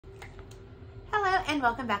Hello and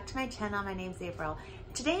welcome back to my channel. My name's April.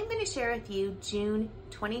 Today I'm going to share with you June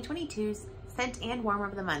 2022's scent and warmer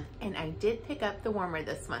of the month. And I did pick up the warmer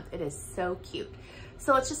this month. It is so cute.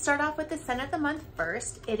 So let's just start off with the scent of the month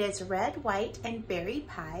first. It is Red, White, and Berry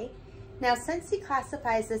Pie. Now Scentsy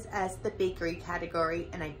classifies this as the bakery category,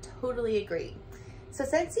 and I totally agree. So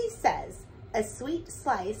Scentsy says, a sweet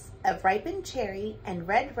slice of ripened cherry and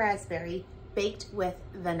red raspberry baked with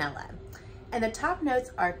vanilla. And the top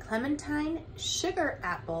notes are clementine, sugar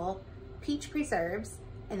apple, peach preserves,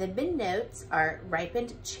 and the mid notes are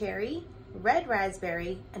ripened cherry, red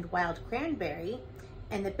raspberry, and wild cranberry.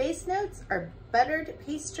 And the base notes are buttered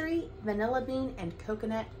pastry, vanilla bean, and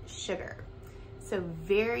coconut sugar. So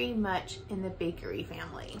very much in the bakery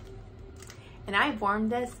family. And I've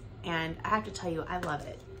warmed this and I have to tell you, I love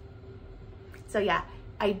it. So yeah,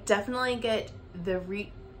 I definitely get the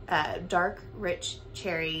dark, rich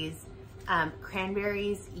cherries.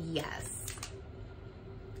 Cranberries, yes.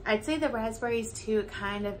 I'd say the raspberries too,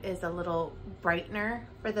 kind of is a little brightener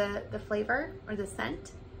for the flavor or the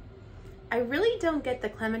scent. I really don't get the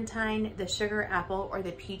clementine, the sugar apple, or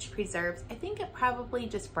the peach preserves. I think it probably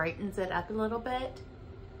just brightens it up a little bit.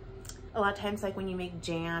 A lot of times, like when you make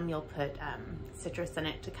jam, you'll put citrus in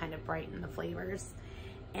it to kind of brighten the flavors.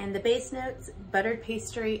 And the base notes, buttered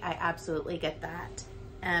pastry, I absolutely get that.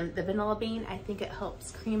 The vanilla bean, I think it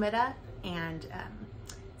helps cream it up and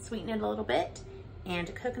sweeten it a little bit.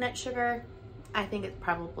 And coconut sugar, I think it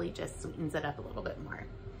probably just sweetens it up a little bit more.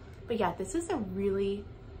 But yeah, this is a really,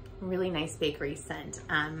 really nice bakery scent.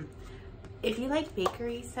 If you like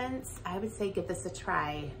bakery scents, I would say give this a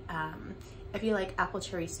try. If you like apple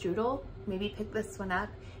cherry strudel, maybe pick this one up.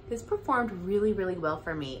 This performed really, really well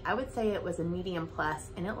for me. I would say it was a medium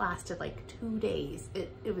plus and it lasted like 2 days.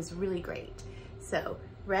 It was really great. So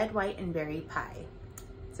Red, White, and Berry Pie.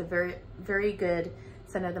 It's a very, very good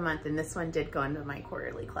scent of the month, and this one did go into my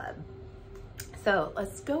quarterly club. So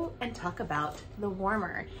let's go and talk about the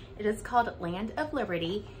warmer. It is called Land of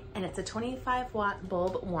Liberty, and it's a 25-watt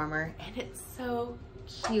bulb warmer, and it's so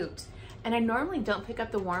cute. And I normally don't pick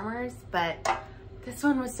up the warmers, but this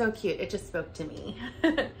one was so cute. It just spoke to me.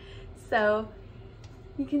 So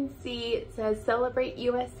you can see it says Celebrate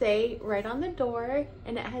USA right on the door,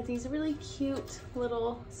 and it has these really cute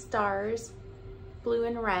little stars, blue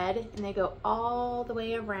and red, and they go all the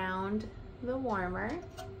way around the warmer.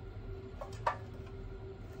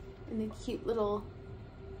 And the cute little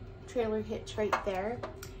trailer hitch right there.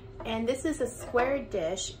 And this is a square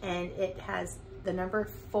dish, and it has the number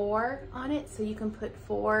 4 on it, so you can put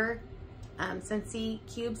 4 Scentsy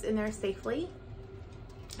cubes in there safely.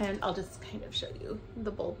 And I'll just kind of show you.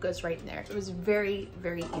 The bulb goes right in there. It was very,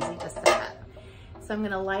 very easy to set up. So I'm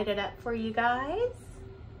gonna light it up for you guys.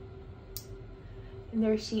 And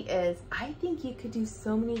there she is. I think you could do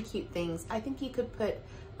so many cute things. I think you could put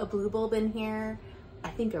a blue bulb in here. I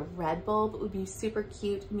think a red bulb would be super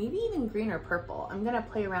cute. Maybe even green or purple. I'm gonna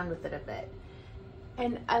play around with it a bit.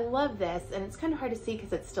 And I love this, and it's kind of hard to see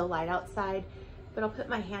because it's still light outside, but I'll put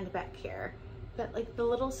my hand back here. But like the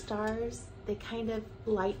little stars, they kind of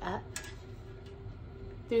light up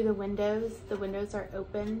through the windows. The windows are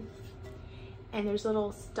open, and there's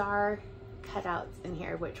little star cutouts in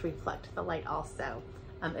here which reflect the light also.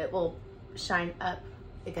 It will shine up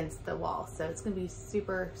against the wall, so it's gonna be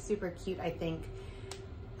super, super cute, I think.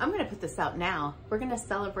 I'm gonna put this out now. We're gonna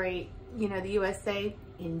celebrate, you know, the USA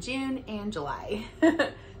in June and July.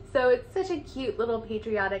 So it's such a cute little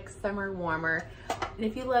patriotic summer warmer. And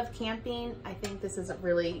if you love camping, I think this is a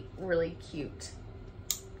really, really cute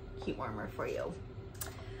warmer for you.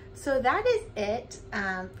 So that is it.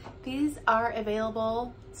 These are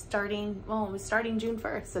available starting June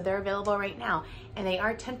 1st. So they're available right now. And they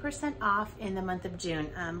are 10% off in the month of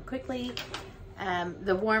June. Quickly,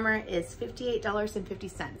 the warmer is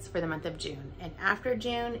 $58.50 for the month of June. And after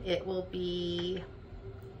June, it will be,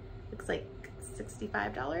 looks like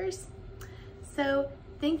 $65. So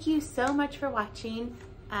thank you so much for watching.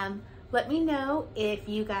 Let me know if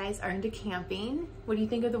you guys are into camping. What do you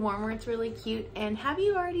think of the warmer? It's really cute. And have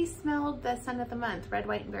you already smelled the scent of the month, Red,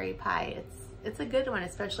 White, and Berry Pie? It's a good one,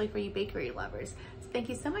 especially for you bakery lovers. So thank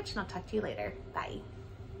you so much, and I'll talk to you later. Bye.